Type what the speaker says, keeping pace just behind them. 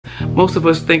most of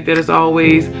us think that it's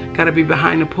always got to be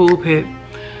behind the pulpit,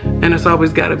 and it's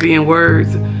always got to be in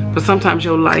words. But sometimes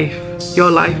your life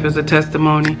is a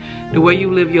testimony. The way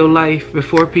you live your life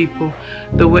before people,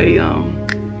 the way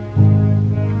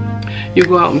you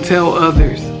go out and tell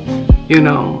others, you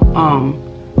know,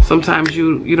 sometimes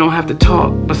you don't have to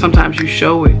talk, but sometimes you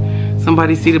show it.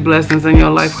 Somebody see the blessings in your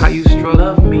life, how you struggle.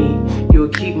 Love me, you will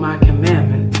keep my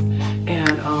commandments.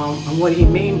 And what he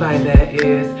mean by that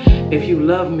is, if you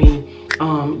love me,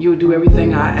 you'll do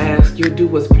everything I ask. You'll do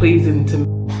what's pleasing to me.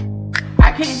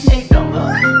 I can't take no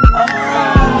more.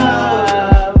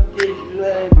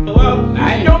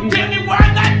 Don't tell me what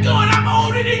I got going. I'm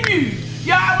older than you.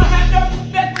 Y'all will have no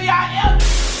respect for y'all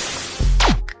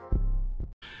elders.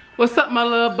 What's up, my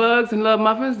love bugs and love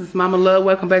muffins? This is Mama Love.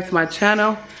 Welcome back to my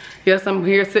channel. Yes, I'm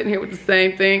here sitting here with the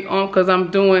same thing on because I'm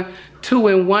doing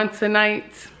 2-in-1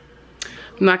 tonight.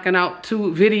 I'm knocking out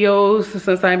 2 videos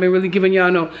since I ain't been really giving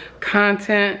y'all no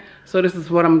content. So this is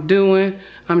what I'm doing.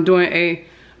 I'm doing a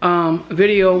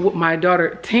video with my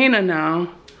daughter Tina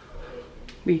now.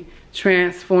 Be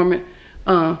transforming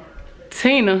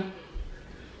Tina.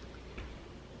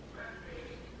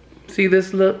 See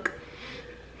this look?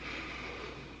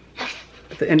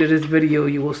 At the end of this video,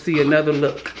 you will see another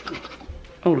look.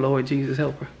 Oh Lord Jesus,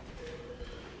 help her.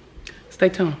 Stay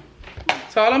tuned.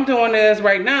 So all I'm doing is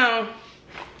right now,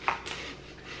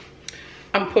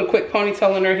 I'm gonna put a quick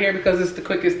ponytail in her hair because it's the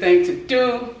quickest thing to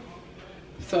do.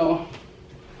 So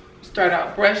start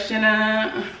out brushing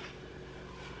it.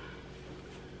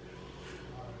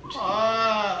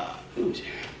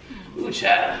 Ooh,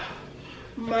 child.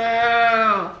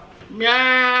 Meow.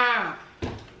 Meow.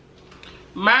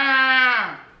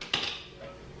 Meow.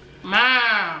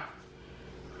 Meow.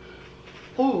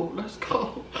 Ooh, let's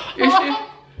go.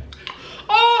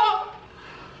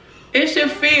 It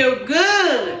should feel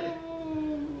good.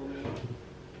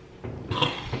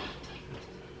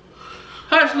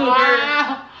 Hush, little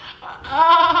girl.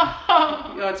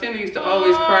 Y'all, Tina used to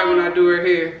always cry when I do her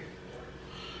hair.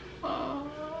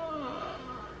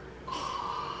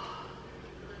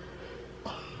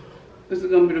 This is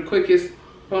gonna be the quickest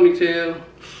ponytail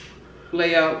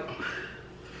layout.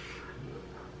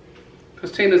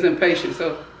 Cause Tina's impatient,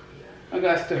 so I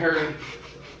got to hurry.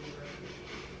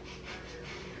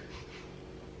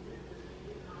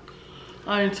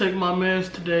 I ain't take my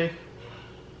meds today.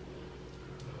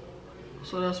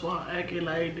 So that's why I'm acting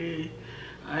like this.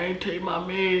 I ain't take my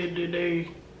meds today.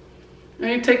 I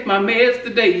ain't take my meds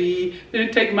today.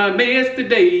 Didn't take my meds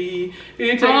today.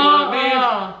 Didn't take my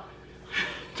meds.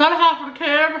 Turn it off for the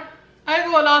camera. I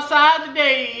ain't going outside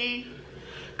today.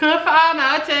 Couldn't find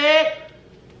out yet.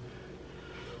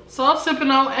 So I'm sipping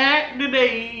on Act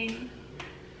today.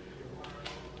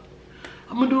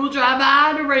 I'm gonna do a drive-by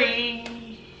in the rain.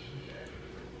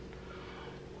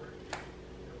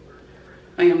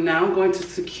 I am now going to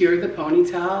secure the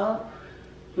ponytail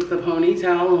with the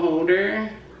ponytail holder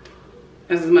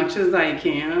as much as I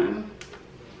can.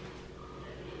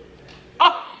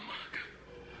 Oh my God.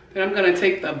 Then I'm gonna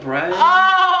take the brush.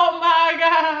 Oh my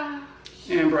God.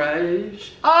 And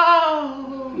brush.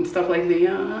 Oh. And stuff like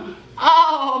that.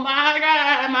 Oh my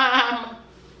God, Mama.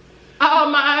 Oh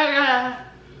my God.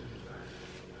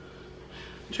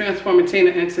 Transforming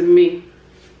Tina into me.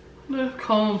 Let's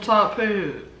comb top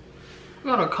head.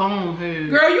 Got a comb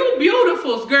head. Girl, you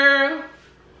beautifuls, girl.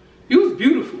 You's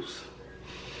beautifuls.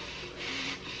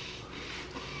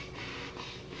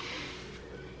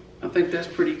 I think that's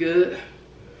pretty good.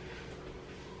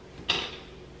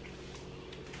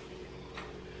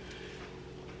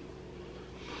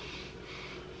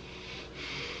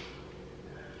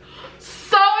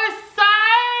 So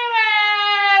excited!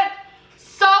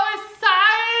 So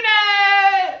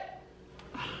excited!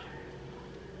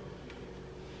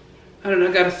 I don't know,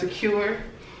 I gotta secure.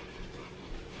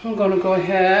 I'm gonna go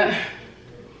ahead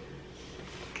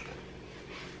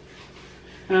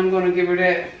and I'm gonna give her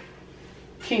that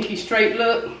kinky straight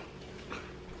look.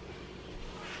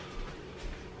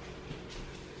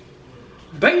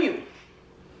 Bam!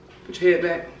 Put your head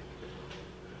back.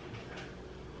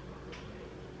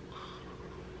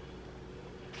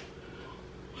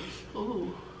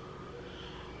 Ooh.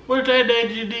 What's that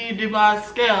you did to my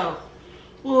scalp?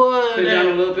 What? Put it down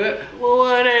a little bit.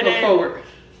 What that? Go forward.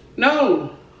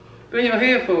 No. Bring your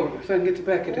head forward so I can get the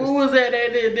back of this. What was that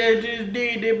just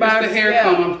did to my scalp? It's the hair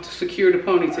comb to secure the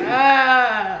ponytail.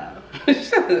 Ah.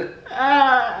 Shut up.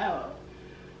 Ah.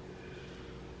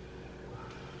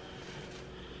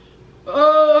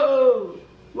 Oh.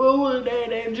 What was that?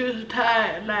 That just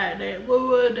tied like that. What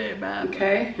was that about?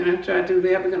 Okay, and after I do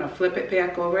that, we're gonna flip it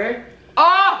back over.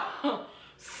 Oh!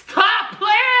 Stop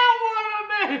playing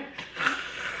with me!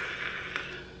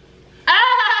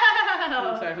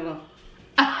 Hold on.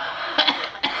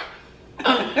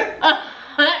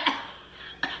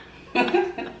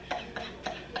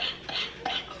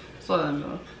 So I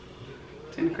know.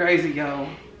 It's crazy, y'all.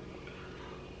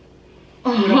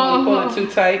 We don't want to pull it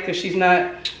too tight because she's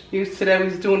not used to that. We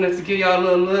just doing this to give y'all a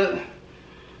little look.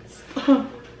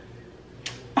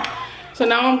 So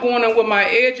now I'm going in with my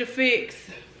Edge of Fix.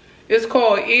 It's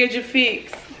called Edge of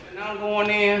Fix. And I'm going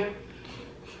in.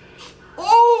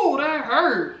 Oh, that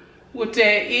hurt. With that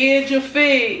Edge of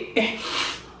Fix.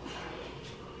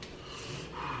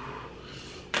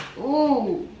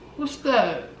 Oh, what's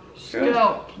that?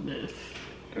 Scalpness.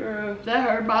 Girl. That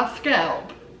hurt my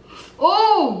scalp.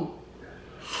 Oh!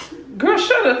 Girl,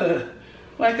 shut up.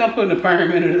 Like I'm putting a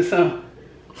perm in it or something.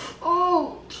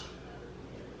 Oh!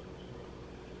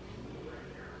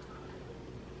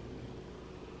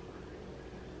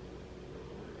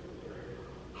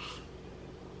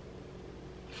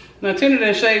 Now Tina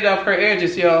done shaved off her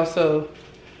edges, y'all, so.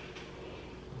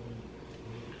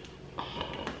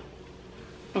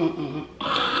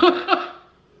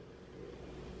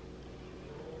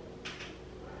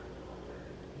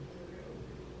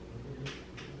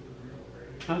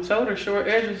 I told her short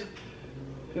edges.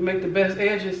 They make the best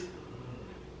edges.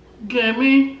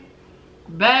 Gimme.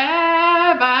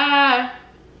 Bye bye.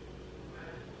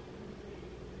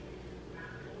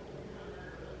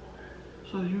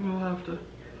 So you're gonna have to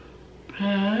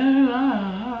pay.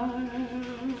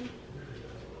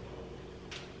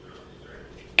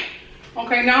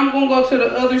 Okay, now I'm gonna go to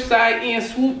the other side and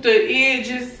swoop the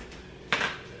edges.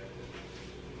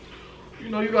 You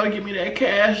know, you gotta give me that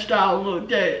cash doll look,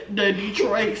 that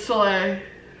Detroit slang.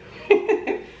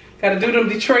 Gotta do them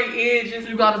Detroit edges.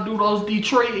 You gotta do those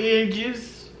Detroit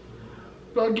edges.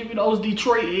 You gotta give me those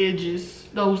Detroit edges.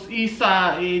 Those east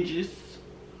side edges.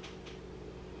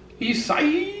 East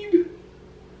side,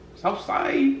 south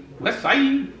side, west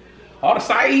side, all the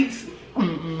sides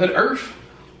of the earth.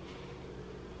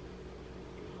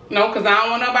 No, because I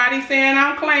don't want nobody saying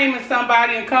I'm claiming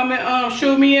somebody and come and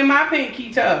shoot me in my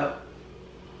pinky toe.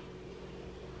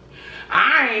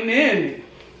 I ain't in it.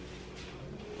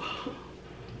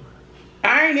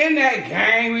 I ain't in that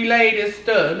gang related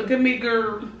stuff. Look at me,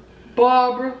 girl.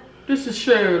 Barbara, this is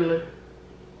Shirley.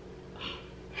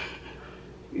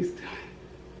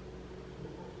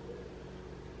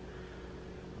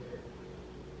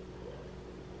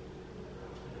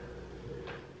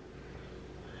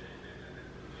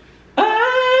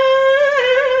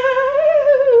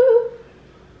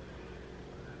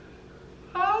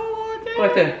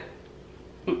 Like that.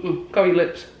 Cover your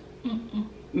lips.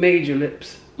 Major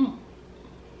lips.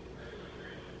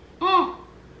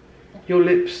 Your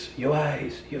lips, your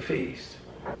eyes, your face.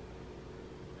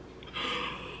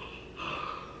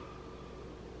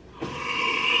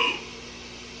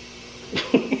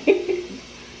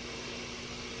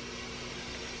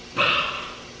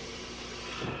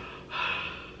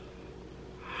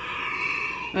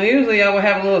 Now usually I would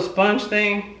have a little sponge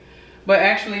thing, but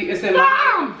actually it's in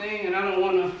my thing and I don't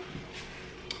want to,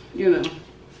 you know,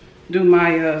 do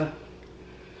my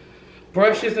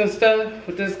brushes and stuff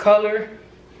with this color.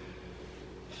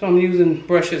 So I'm using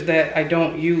brushes that I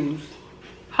don't use.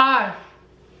 Hi.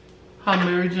 Hi,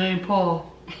 Mary Jane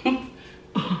Paul.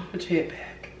 Put your head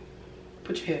back.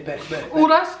 Put your head back. Oh,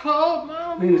 that's cold,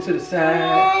 man. Lean it to the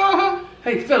side.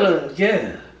 Hey, fellas,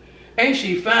 yeah. Ain't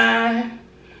she fine?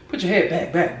 Put your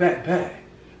head back.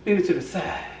 Lean it to the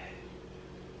side.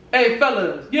 Hey,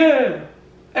 fellas, yeah.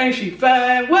 Ain't she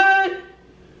fine? What?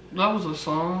 That was a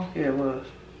song. Yeah, it was.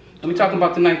 We talking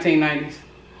about the 1990s.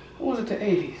 What was it, the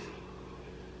 80s?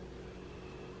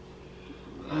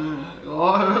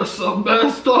 I heard some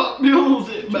messed up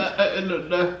music back in the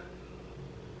day.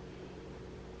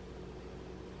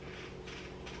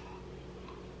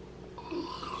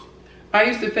 I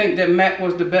used to think that MAC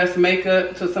was the best makeup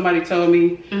until somebody told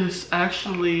me. It's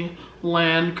actually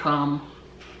Lancome.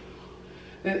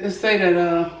 It say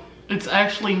that it's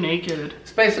actually naked.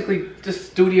 It's basically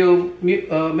just studio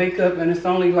makeup and it's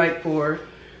only like for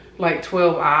like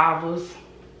 12 hours.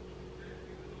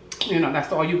 You know,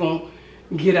 that's all you're gonna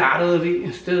get out of it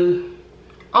and stuff.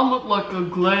 I look like a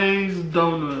glazed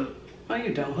donut. No,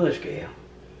 you don't. Hush, gal.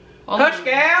 Hush,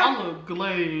 gal. I look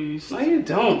glazed. No, you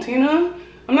don't, Tina.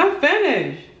 I'm not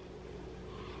finished.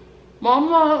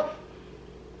 Mama.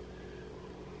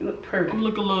 You look perfect. I'm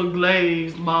looking a little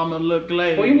glazed, Mama. Look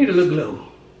glazed. Well, you need to look glow.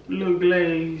 Look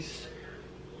glazed.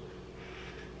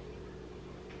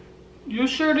 You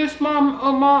sure this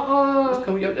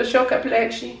That's your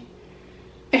complexion.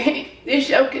 This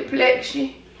your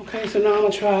complexion. Okay, so now I'm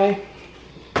gonna try.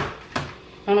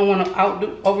 I don't want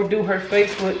to overdo her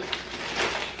face with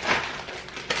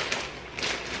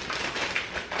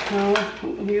No,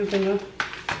 I'm using a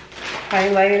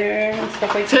highlighter and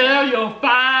stuff like that. Tell your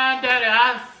fine daddy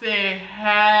I said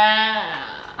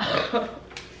hi.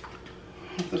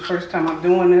 It's the first time I'm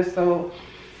doing this, so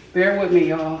bear with me,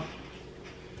 y'all.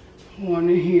 One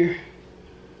in here.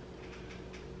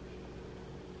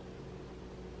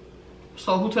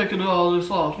 So who taking all this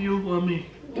off? You or me?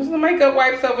 There's the makeup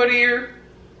wipes over there.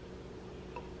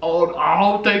 Oh, I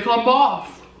hope they come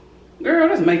off. Girl,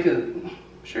 this makeup, I'm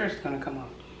sure it's gonna come off.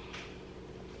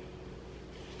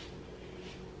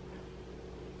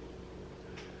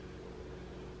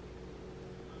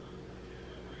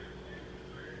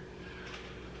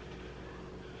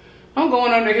 I'm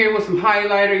going under here with some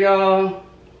highlighter, y'all.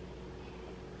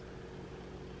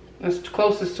 That's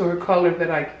closest to her color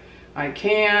that I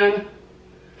can.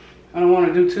 I don't want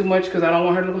to do too much because I don't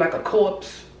want her to look like a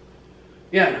corpse.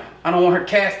 Yeah, I don't want her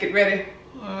casket ready.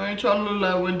 I ain't trying to look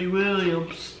like Wendy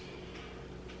Williams.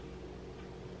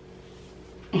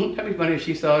 That'd be funny if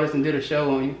she saw this and did a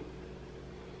show on you.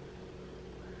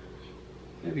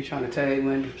 Maybe trying to tag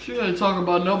Wendy. She ain't talking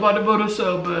about nobody but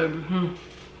herself, baby.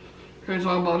 She ain't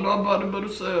talking about nobody but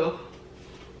herself.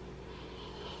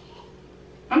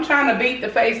 I'm trying to beat the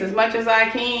face as much as I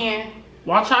can.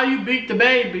 Watch how you beat the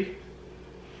baby.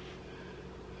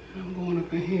 I'm going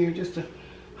up in here just to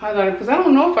highlight it because I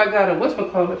don't know if I got a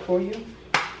whatchamacallit for you.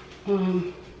 Let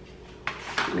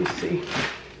me see.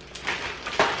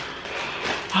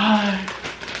 Hi,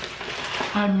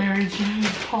 I'm Mary Jane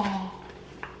Paul.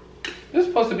 This is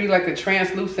supposed to be like a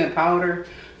translucent powder.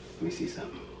 Let me see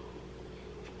something.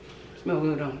 Smell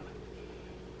good, don't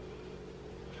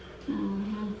it?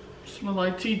 Smell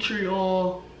like tea tree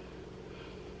oil.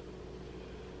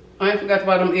 I ain't forgot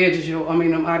about them edges, yo. I mean,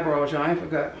 them eyebrows, y'all. I ain't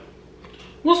forgot.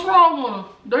 What's wrong with them?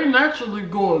 They naturally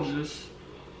gorgeous.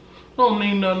 Don't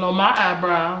need nothing on my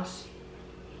eyebrows.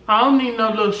 I don't need no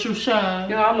little shoe shine.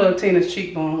 You know, I love Tina's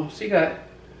cheekbones. She got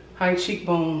high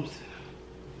cheekbones.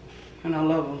 And I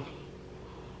love them.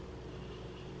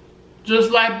 Just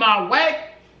like my weight.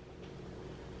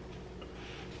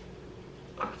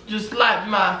 Just like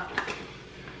my...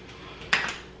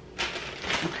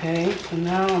 Okay, so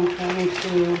now I'm trying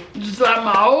to... Just like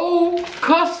my old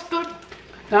custard.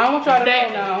 Now I'm gonna try to go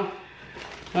now.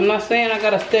 I'm not saying I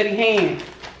got a steady hand.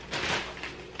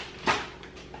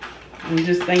 I'm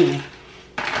just saying.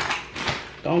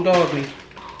 Don't dog me.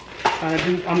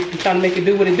 I'm trying to make it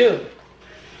do what it do.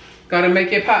 Gotta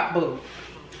make it pop, boo.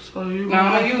 So you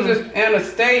now I'm gonna use this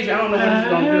Anastasia. I don't know what it's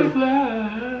gonna do.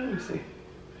 Let me see.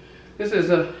 This is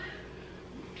the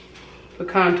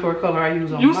contour color I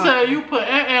use on You my say you put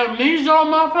amnesia on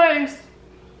my face?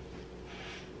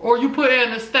 Or you put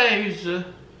Anastasia?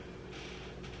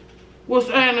 What's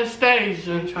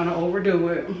Anastasia? I'm trying to overdo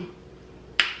it.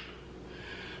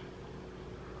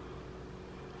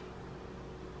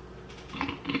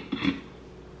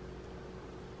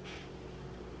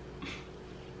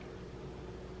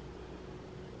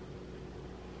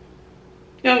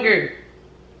 Younger.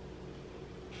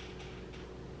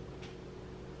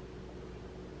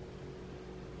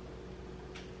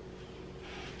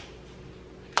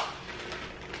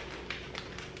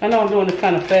 I know I'm doing this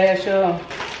kind of fast, y'all.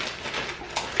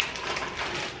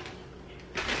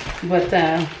 But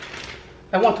I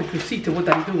want to proceed to what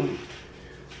I'm doing.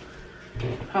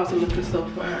 How's it looking so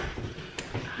far?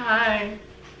 Hi.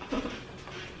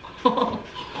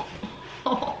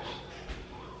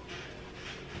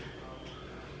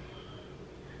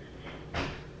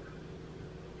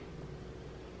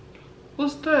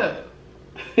 What's that?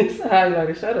 It's a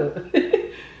highlighter. Shut up.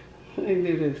 Let me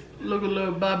do this. Look a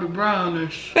little Bobby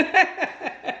Brownish. Look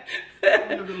a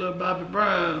little Bobby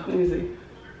Brown. Let me see.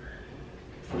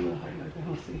 It's a little highlighter.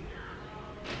 Let's see.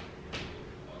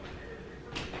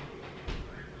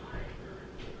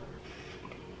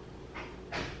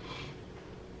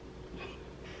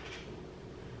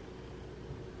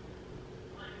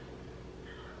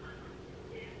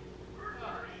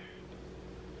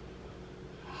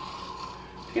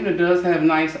 Tina does have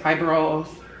nice eyebrows.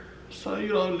 So you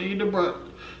don't need to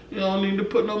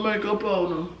put no makeup on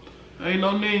them. Ain't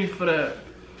no need for that.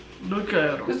 Look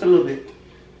at them. Just a little bit.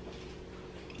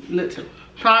 Little.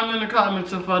 Comment in the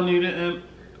comments if I need an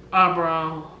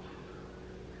eyebrow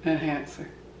enhancer.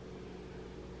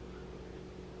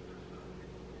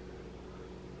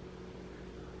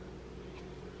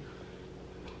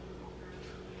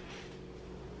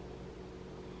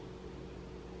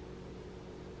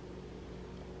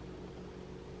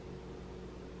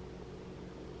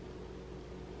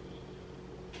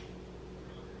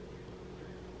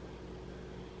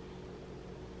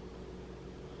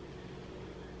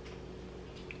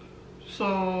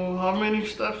 So how many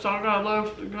steps I got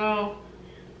left to go?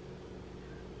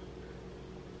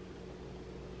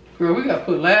 Girl, we gotta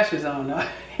put lashes on now.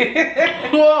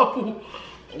 Whoa,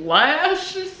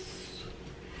 lashes?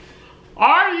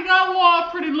 Alright, you got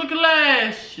one pretty looking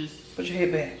lashes. Put your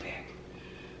head back.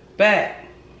 Back.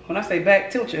 When I say back,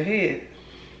 tilt your head.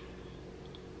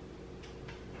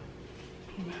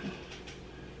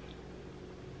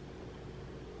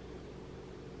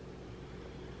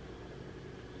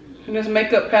 And this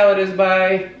makeup palette is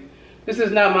by, this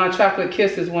is not my Chocolate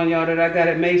Kisses one, y'all, that I got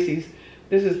at Macy's.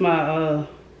 This is my,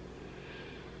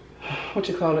 what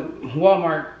you call it,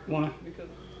 Walmart one.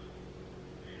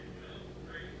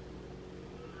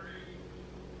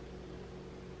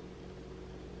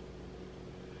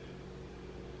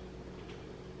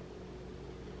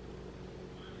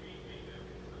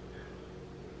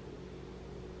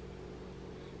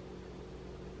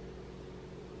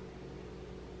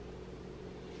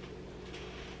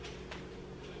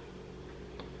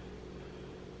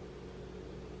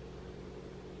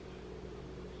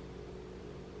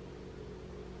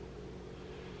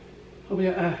 Over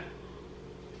your eye.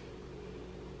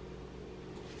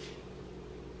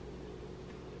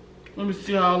 Let me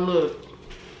see how I look.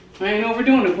 I ain't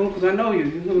overdoing it, boo, because I know you.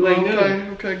 You look like okay,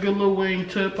 okay, good little wing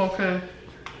tip, okay.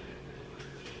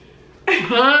 Oh,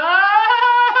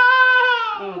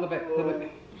 go back.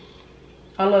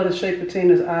 I love the shape of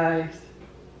Tina's eyes.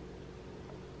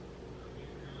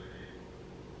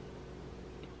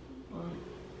 I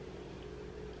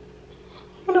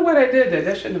wonder why they did that.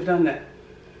 They shouldn't have done that.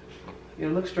 Yeah,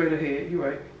 look straight ahead.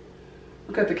 You're right.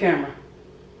 Look at the camera.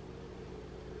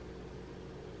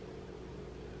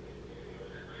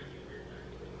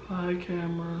 Hi,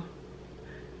 camera.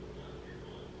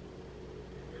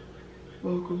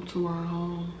 Welcome to our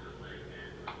home.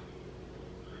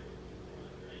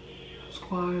 It's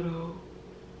quiet out.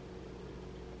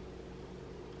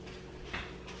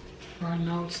 Right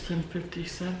now it's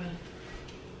 10:57.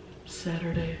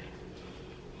 Saturday,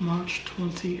 March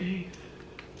 28th.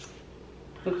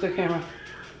 Look at the camera.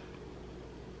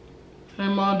 Hey,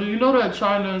 Mom, do you know that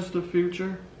China is the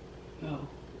future? No.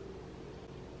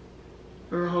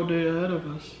 They're a whole day ahead of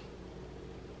us.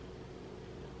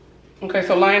 Okay,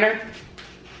 so liner.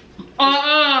 Before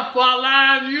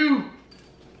I line you.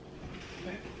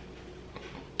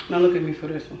 Now look at me for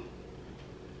this one.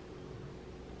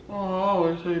 Oh, I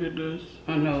always hated this.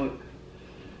 I know it.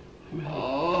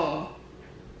 Oh.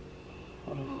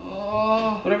 Hold on.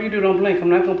 Oh. Whatever you do, don't blink. I'm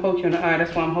not gonna poke you in the eye.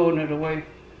 That's why I'm holding it away.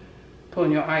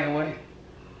 Pulling your eye away.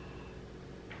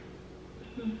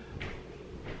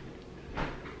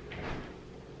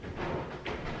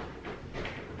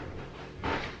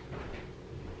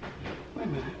 Wait a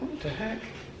minute. What the heck?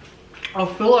 I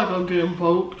feel like I'm getting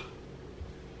poked.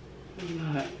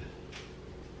 I'm not.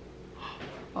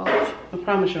 Oh. I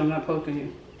promise you I'm not poking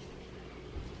you.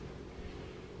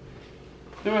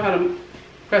 Remember how the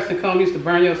pressing comb used to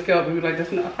burn your scalp and be like,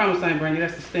 that's not, I promise I ain't burn you,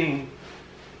 that's the sting.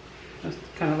 That's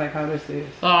kind of like how this is.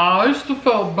 I used to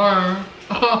feel burned.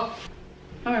 I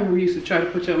remember we used to try to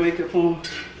put your makeup on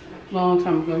a long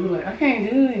time ago. You were like, I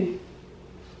can't do it.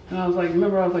 And I was like,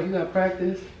 remember I was like, you gotta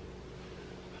practice.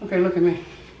 Okay, look at me.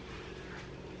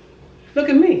 Look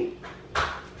at me.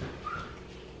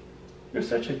 You're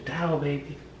such a doll,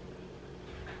 baby.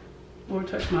 Lord,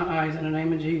 touch my eyes in the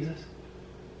name of Jesus.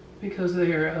 Because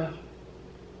they're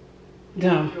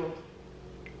dumb.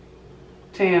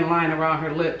 Tan line around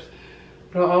her lips.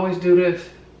 But I'll always do this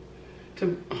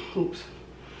to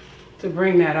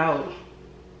bring that out.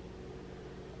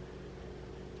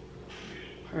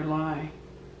 Her line.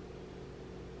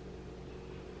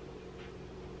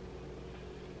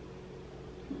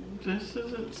 This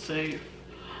isn't safe.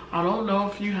 I don't know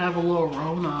if you have a little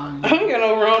Rona on you. I don't got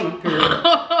no Rona,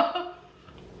 girl.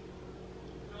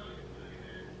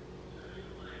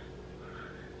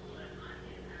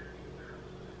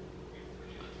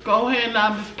 Go ahead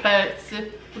now, Miss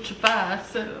Patsy, with your fine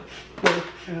self.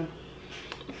 Yeah.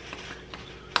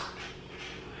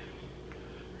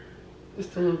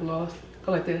 Just a little gloss.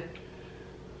 Go like that.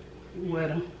 Wet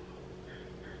them.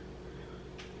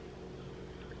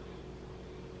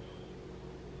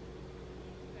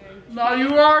 Now you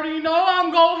already know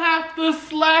I'm gonna have to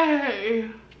slay.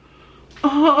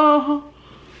 How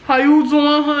you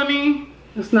doing, honey?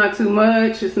 It's not too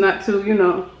much. It's not too, you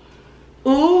know.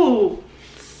 Ooh.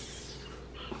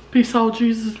 Peace out,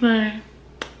 Jesus' name.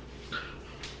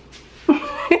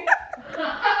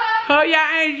 Hope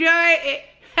y'all enjoy it.